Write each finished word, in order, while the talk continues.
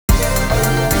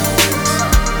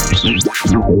Welcome,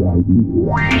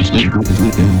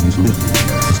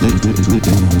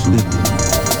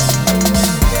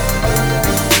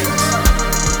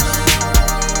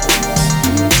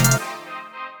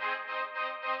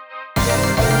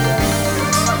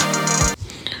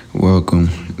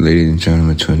 ladies and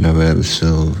gentlemen, to another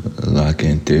episode of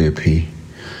Lock-In Therapy.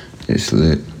 It's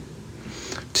lit.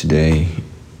 Today,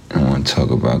 I want to talk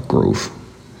about growth,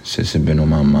 since it's been on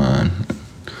my mind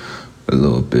a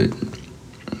little bit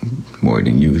more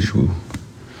than usual.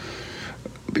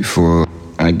 Before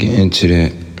I get into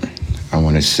that, I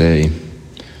want to say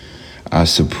I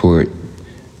support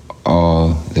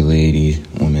all the ladies,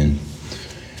 women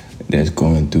that's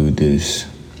going through this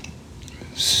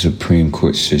Supreme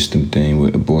Court system thing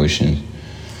with abortion.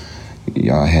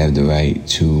 Y'all have the right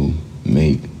to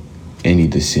make any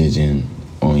decision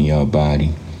on your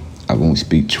body. I won't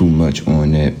speak too much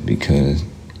on that because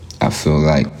I feel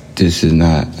like this is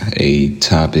not a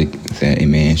topic that a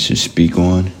man should speak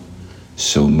on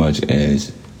so much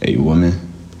as a woman.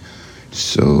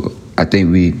 So I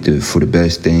think for the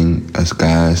best thing us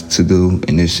guys to do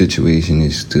in this situation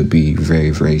is to be very,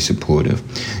 very supportive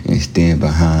and stand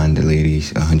behind the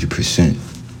ladies 100%.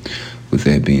 With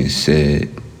that being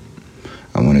said,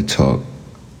 I want to talk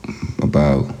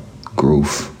about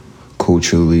growth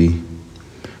culturally,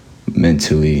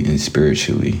 mentally, and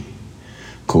spiritually.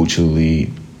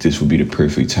 Culturally, this would be the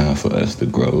perfect time for us to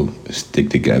grow,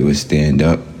 stick together, stand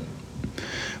up.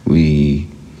 We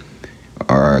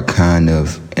are kind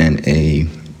of in I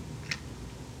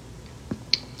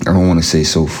don't want to say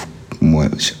so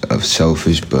much of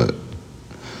selfish, but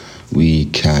we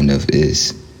kind of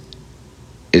is,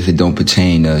 if it don't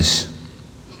pertain to us,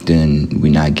 then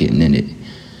we're not getting in it.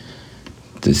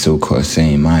 The so-called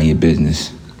saying, mind your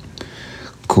business.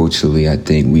 Culturally, I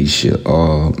think we should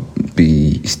all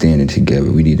be standing together.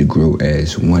 We need to grow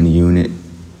as one unit.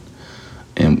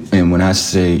 And when I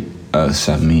say us,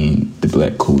 I mean the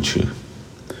black culture.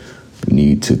 We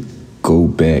need to go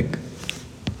back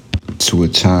to a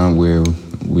time where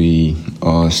we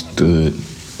all stood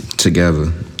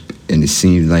together. And it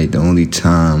seems like the only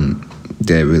time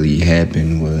that really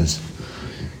happened was,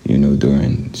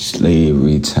 during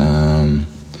slavery time,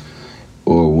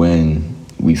 or when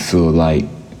we feel like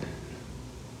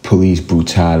police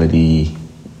brutality,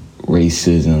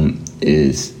 racism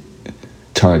is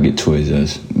target towards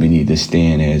us. We need to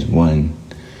stand as one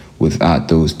without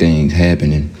those things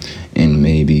happening. And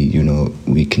maybe,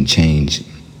 we can change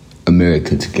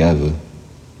America together,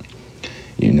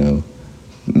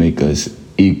 make us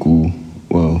equal.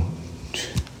 Well,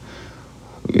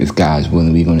 if God's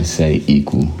willing, we're going to say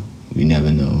equal. We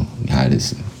never know how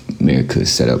this America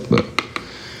is set up, but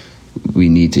we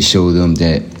need to show them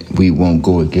that we won't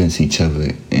go against each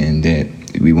other and that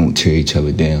we won't tear each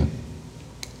other down.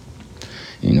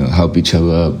 Help each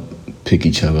other up, pick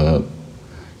each other up,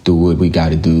 do what we got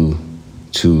to do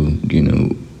to,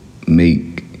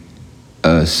 make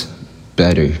us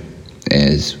better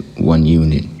as one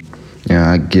unit.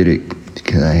 I get it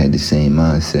because I had the same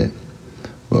mindset.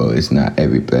 Well, it's not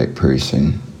every black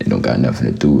person. It don't got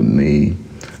nothing to do with me.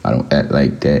 I don't act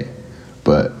like that.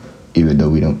 But even though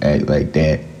we don't act like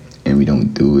that and we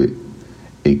don't do it,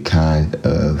 it kind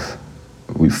of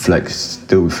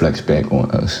still reflects back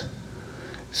on us.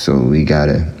 So we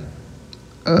gotta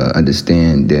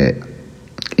understand that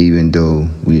even though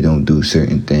we don't do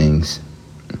certain things,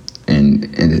 and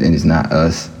it's not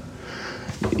us,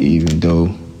 even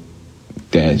though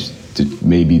that's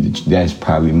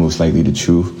probably most likely the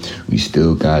truth, we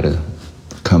still gotta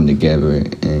come together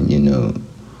and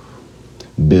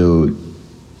build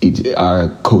our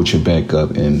culture back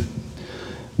up, and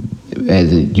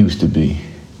as it used to be.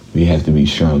 We have to be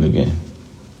strong again.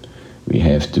 We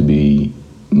have to be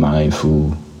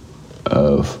mindful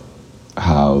of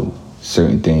how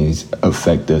certain things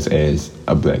affect us as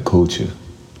a black culture.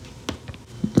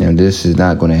 Now, this is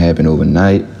not going to happen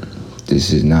overnight.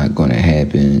 This is not going to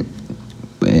happen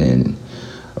in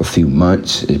a few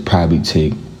months. It probably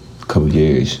take a couple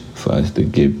years for us to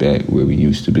get back where we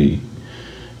used to be.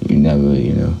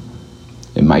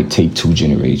 It might take 2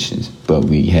 generations, but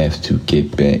we have to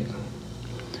get back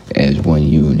as one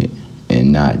unit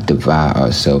and not divide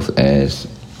ourselves as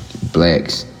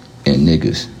blacks and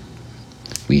niggas.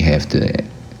 We have to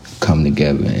come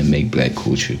together and make black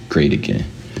culture great again.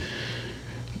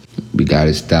 We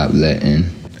gotta stop letting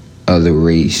other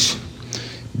race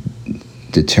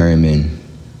determine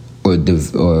or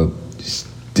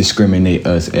discriminate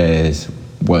us as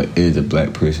what is a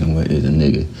black person, what is a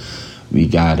nigga. We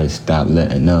gotta stop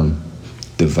letting them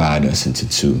divide us into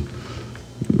two.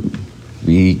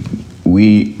 We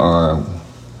are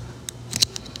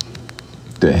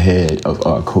the head of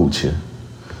our culture.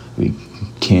 We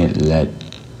can't let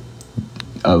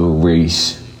other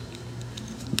race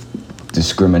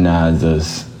discriminate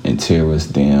us and tear us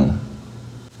down.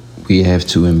 We have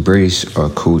to embrace our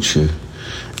culture,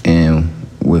 and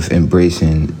with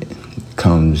embracing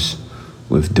comes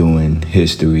with doing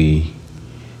history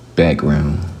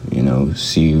background.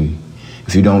 See,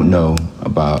 if you don't know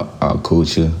about our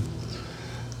culture,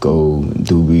 go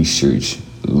do research,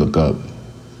 look up,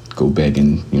 go back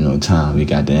in time. We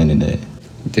got the internet.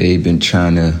 They've been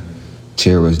trying to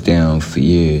tear us down for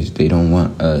years. They don't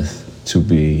want us to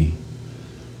be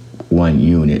one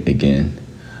unit again,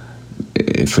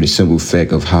 for the simple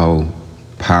fact of how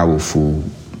powerful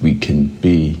we can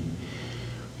be.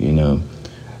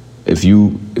 If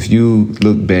you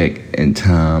look back in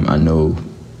time, I know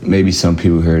maybe some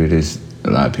people heard of this, a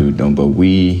lot of people don't, but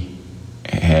we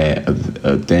had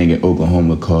a thing in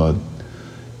Oklahoma called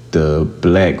the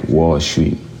Black Wall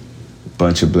Street. A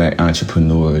bunch of black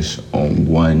entrepreneurs on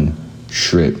one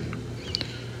trip,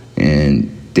 and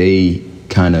they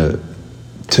kind of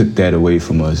took that away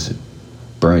from us,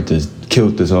 burnt us,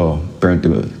 killed us all, burnt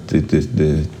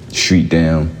the street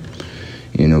down,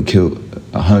 killed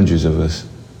hundreds of us,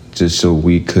 just so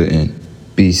we couldn't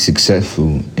be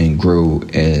successful and grow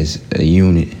as a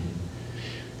unit.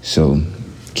 So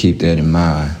keep that in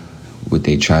mind. What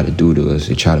they try to do to us,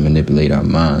 they try to manipulate our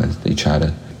minds. They try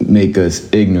to make us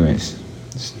ignorant.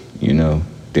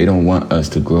 They don't want us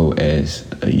to grow as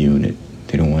a unit.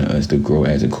 They don't want us to grow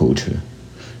as a culture.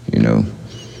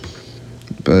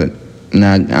 But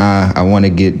now I want to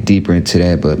get deeper into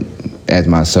that. But as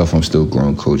myself, I'm still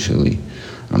growing culturally.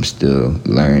 I'm still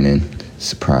learning.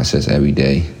 It's a process every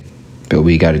day. But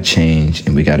we got to change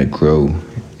and we got to grow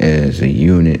as a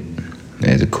unit,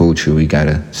 as a culture. We got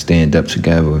to stand up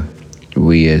together.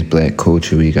 We as black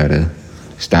culture, we got to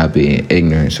stop being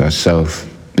ignorant ourselves.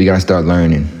 We got to start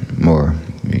learning more.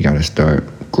 We got to start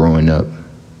growing up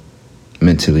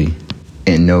mentally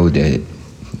and know that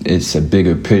it's a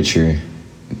bigger picture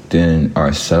than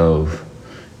ourselves,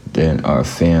 than our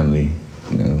family.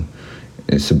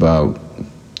 It's about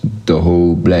the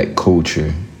whole black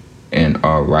culture and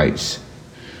our rights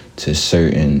to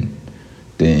certain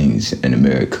things in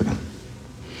America.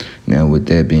 Now, with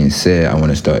that being said, I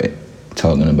want to start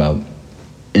talking about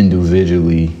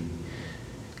individually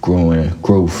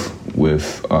growth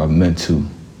with our mental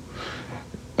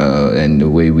and the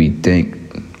way we think,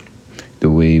 the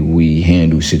way we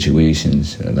handle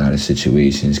situations. A lot of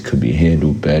situations could be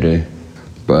handled better,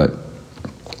 but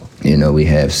we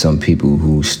have some people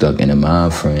who stuck in a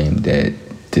mind frame that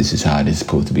this is how this is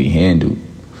supposed to be handled,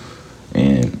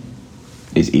 and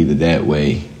it's either that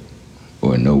way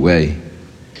or no way.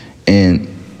 And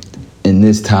in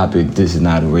this topic, this is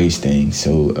not a race thing.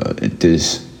 So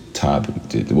this topic,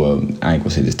 well, I ain't gonna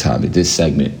say this topic, this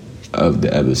segment of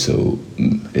the episode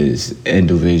is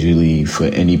individually for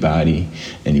anybody,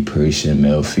 any person,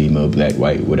 male, female, black,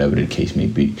 white, whatever the case may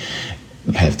be.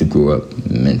 You have to grow up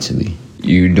mentally.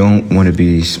 You don't want to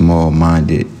be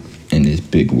small-minded in this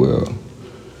big world.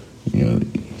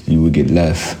 You will get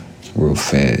left real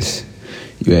fast.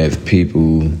 You have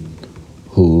people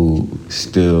who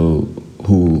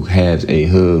have a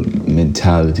hood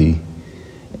mentality,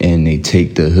 and they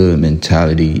take the hood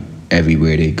mentality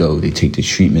everywhere they go. They take the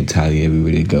street mentality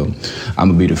everywhere they go. I'm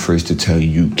going to be the first to tell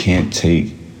you can't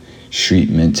take street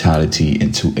mentality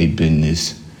into a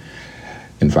business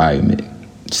environment.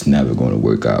 It's never going to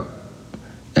work out.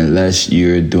 Unless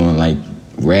you're doing like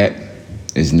rap,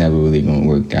 it's never really going to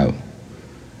work out.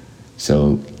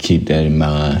 So keep that in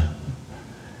mind.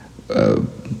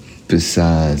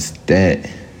 Besides that,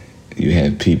 you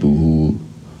have people who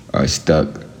are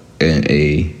stuck in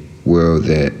a world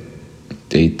that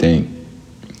they think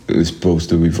is supposed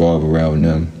to revolve around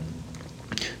them.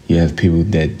 You have people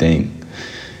that think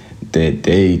that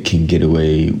they can get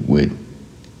away with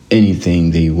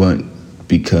anything they want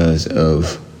because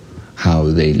of how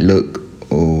they look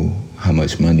or how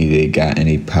much money they got in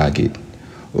their pocket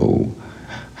or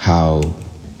how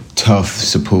tough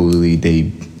supposedly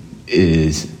they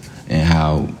is and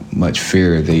how much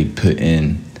fear they put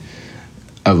in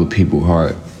other people's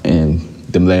heart. And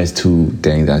them last two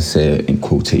things I said in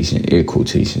quotation, air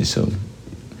quotation. So,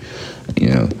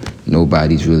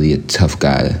 nobody's really a tough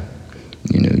guy.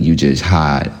 You just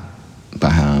hide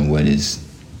behind what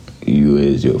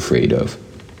you're afraid of.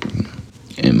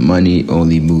 And money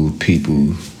only moves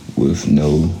people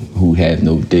who have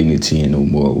no dignity and no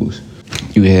morals.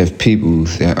 You have people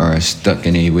that are stuck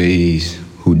in their ways,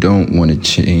 who don't want to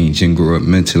change and grow up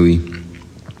mentally.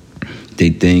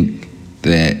 They think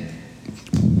that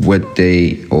what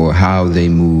they or how they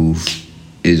move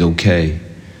is okay,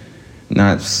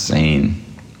 Not saying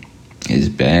it's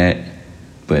bad,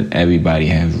 but everybody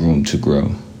has room to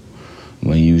grow.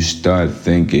 When you start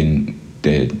thinking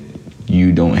that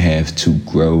you don't have to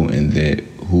grow and that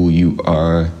who you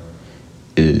are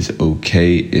is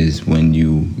okay is when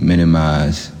you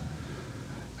minimize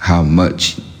how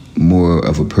much more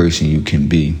of a person you can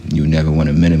be. You never want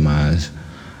to minimize,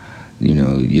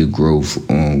 your growth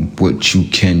on what you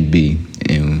can be,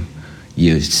 and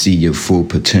you see your full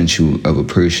potential of a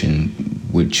person,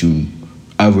 which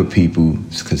other people,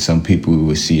 because some people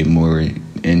will see it more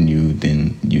in you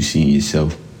than you see in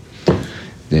yourself,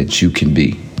 that you can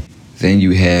be. Then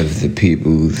you have the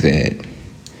people that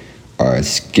are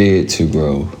scared to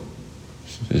grow.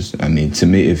 To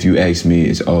me, if you ask me,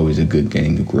 it's always a good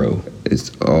thing to grow.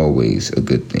 It's always a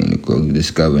good thing to grow. You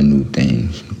discover new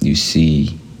things. You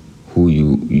see who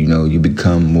you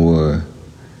become more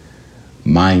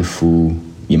mindful.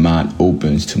 Your mind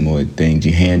opens to more things.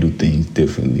 You handle things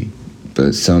differently.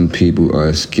 But some people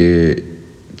are scared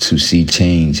to see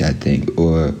change, I think,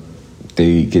 or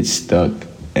they get stuck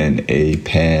in a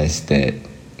past that,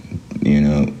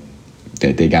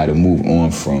 that they got to move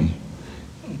on from,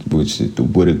 which is the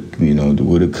woulda,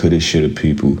 coulda, shoulda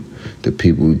people, the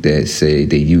people that say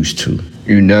they used to.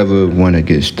 You never want to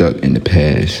get stuck in the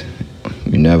past.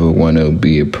 You never want to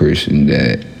be a person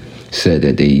that said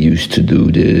that they used to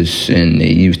do this and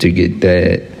they used to get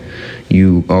that.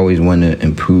 You always want to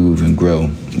improve and grow,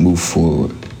 move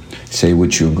forward, say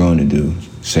what you're going to do,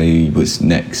 say what's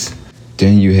next.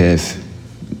 Then you have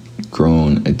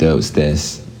grown adults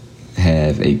that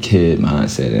have a kid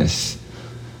mindset, that's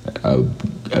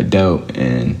adult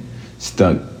and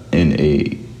stuck in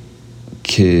a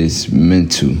kid's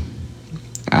mental.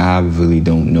 I really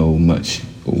don't know much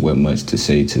or what much to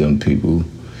say to them people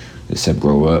except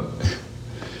grow up.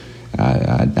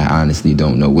 I honestly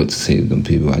don't know what to say to them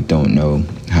people. I don't know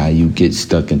how you get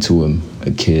stuck into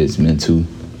a kid's mental,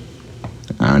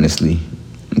 honestly.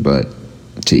 But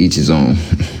to each his own.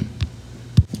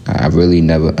 I really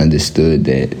never understood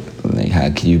that. Like,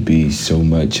 how can you be so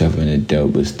much of an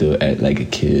adult but still act like a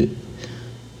kid?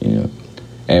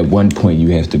 At one point you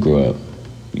have to grow up.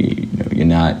 You're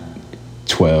not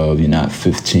 12, you're not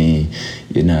 15,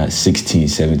 you're not 16,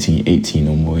 17, 18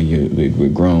 no more. We're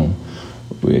grown.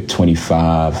 We're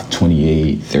 25,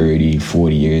 28, 30,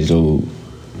 40 years old.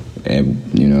 And,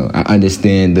 I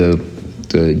understand the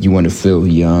you want to feel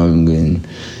young and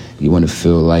you want to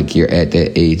feel like you're at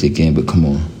that age again, but come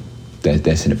on,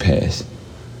 that's in the past.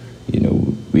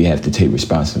 We have to take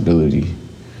responsibility.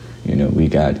 We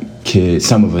got kids.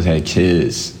 Some of us had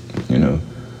kids,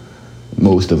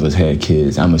 Most of us had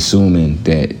kids. I'm assuming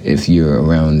that if you're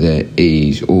around that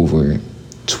age, over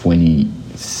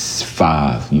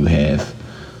 25, you have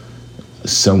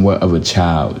somewhat of a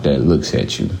child that looks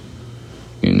at you,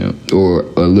 or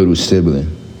a little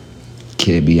sibling.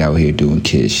 Can't be out here doing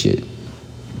kid shit,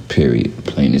 period,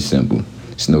 plain and simple.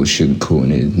 There's no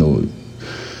sugarcoating it,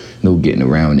 no getting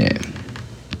around that.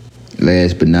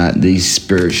 Last but not least,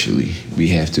 spiritually, we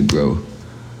have to grow.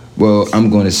 Well,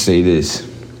 I'm going to say this.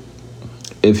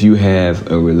 If you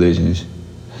have a religion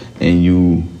and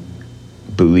you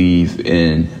believe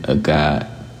in a God,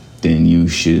 then you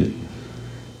should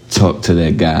talk to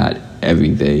that God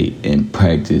every day and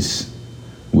practice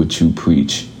what you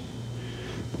preach.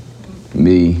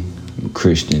 Me, I'm a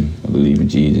Christian, I believe in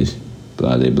Jesus,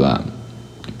 blah, blah, blah.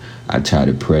 I try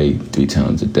to pray 3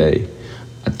 times a day.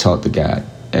 I talk to God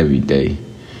every day.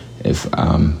 If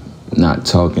I'm not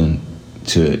talking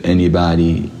to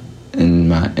anybody in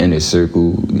my inner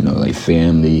circle, like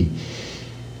family,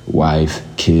 wife,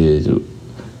 kids,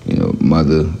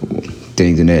 mother,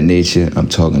 things of that nature, I'm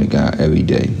talking to God every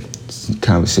day. It's a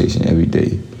conversation every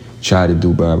day. Try to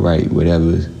do by right,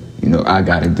 whatever, I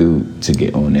got to do to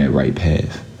get on that right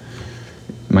path.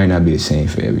 It might not be the same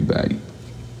for everybody,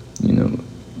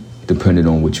 depending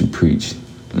on what you preach.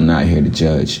 I'm not here to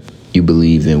judge. You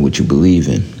believe in what you believe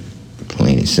in,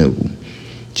 plain and simple.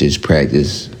 Just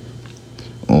practice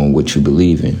on what you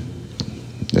believe in.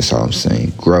 That's all I'm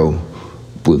saying. Grow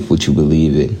with what you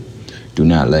believe in. Do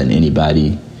not let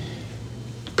anybody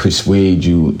persuade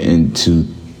you into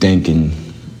thinking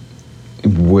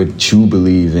what you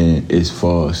believe in is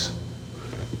false.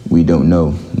 We don't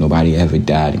know. Nobody ever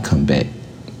died and come back.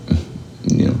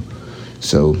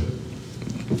 So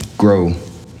grow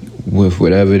with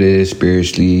whatever it is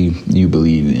spiritually you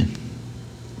believe in.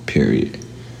 Period.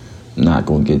 I'm not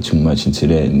going to get too much into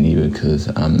that neither, because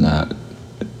I'm not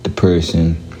the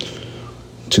person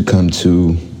to come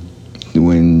to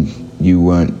when you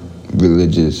want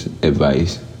religious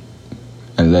advice.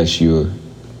 Unless you're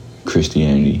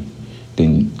Christianity,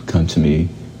 then come to me.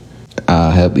 I'll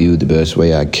help you the best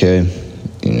way I can.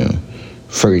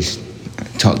 First,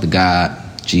 talk to God,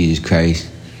 Jesus Christ,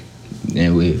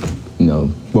 and we,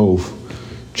 both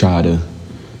try to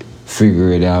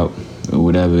figure it out, or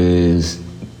whatever it is,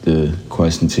 the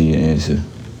question to your answer.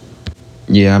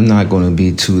 Yeah, I'm not going to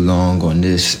be too long on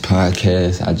this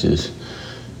podcast. I just,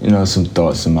 some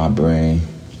thoughts in my brain,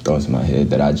 thoughts in my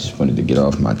head that I just wanted to get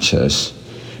off my chest.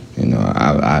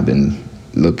 I've been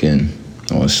looking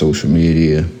on social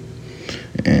media,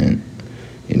 and,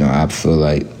 I feel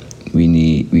like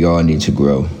we all need to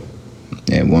grow.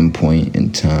 At one point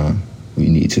in time, we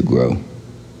need to grow.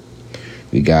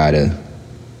 We gotta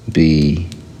be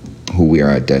who we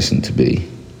are destined to be.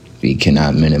 We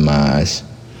cannot minimize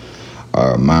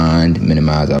our mind,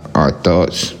 minimize our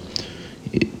thoughts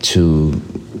to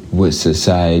what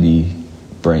society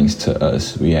brings to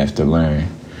us. We have to learn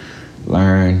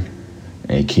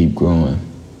and keep growing.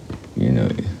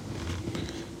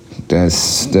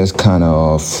 That's kind of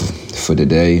all for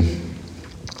today.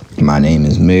 My name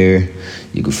is Mir.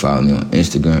 You can follow me on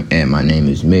Instagram at my name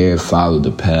is Mir. Follow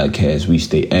the podcast. We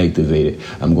stay activated.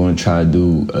 I'm going to try to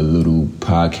do a little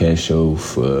podcast show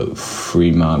for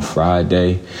Fremont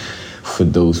Friday. For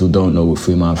those who don't know what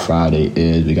Fremont Friday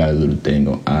is, we got a little thing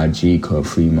on IG called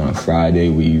Fremont Friday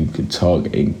where you can talk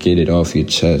and get it off your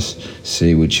chest.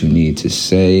 Say what you need to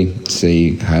say.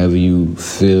 Say however you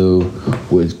feel.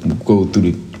 Go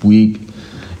through the week.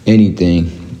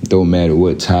 Anything. Don't matter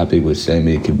what topic, what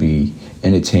segment. It could be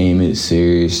entertainment,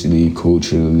 seriously,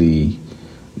 culturally,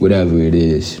 whatever it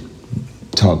is.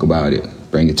 Talk about it.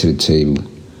 Bring it to the table.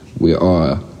 We're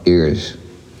all ears.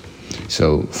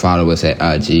 So follow us at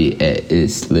IG at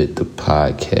It's Lit the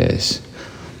Podcast.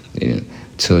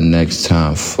 Till next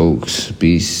time, folks,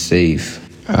 be safe.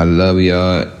 I love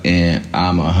y'all, and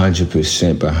I'm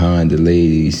 100% behind the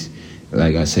ladies.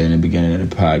 Like I said in the beginning of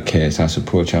the podcast, I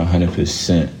support y'all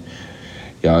 100%.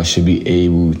 Y'all should be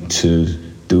able to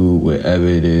do whatever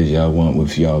it is y'all want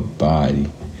with your body.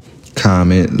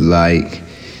 Comment, like,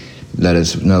 let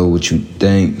us know what you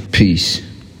think. Peace.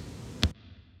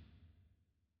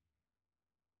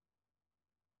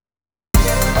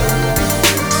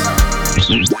 It's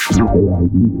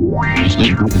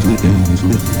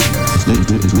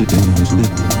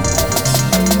lit.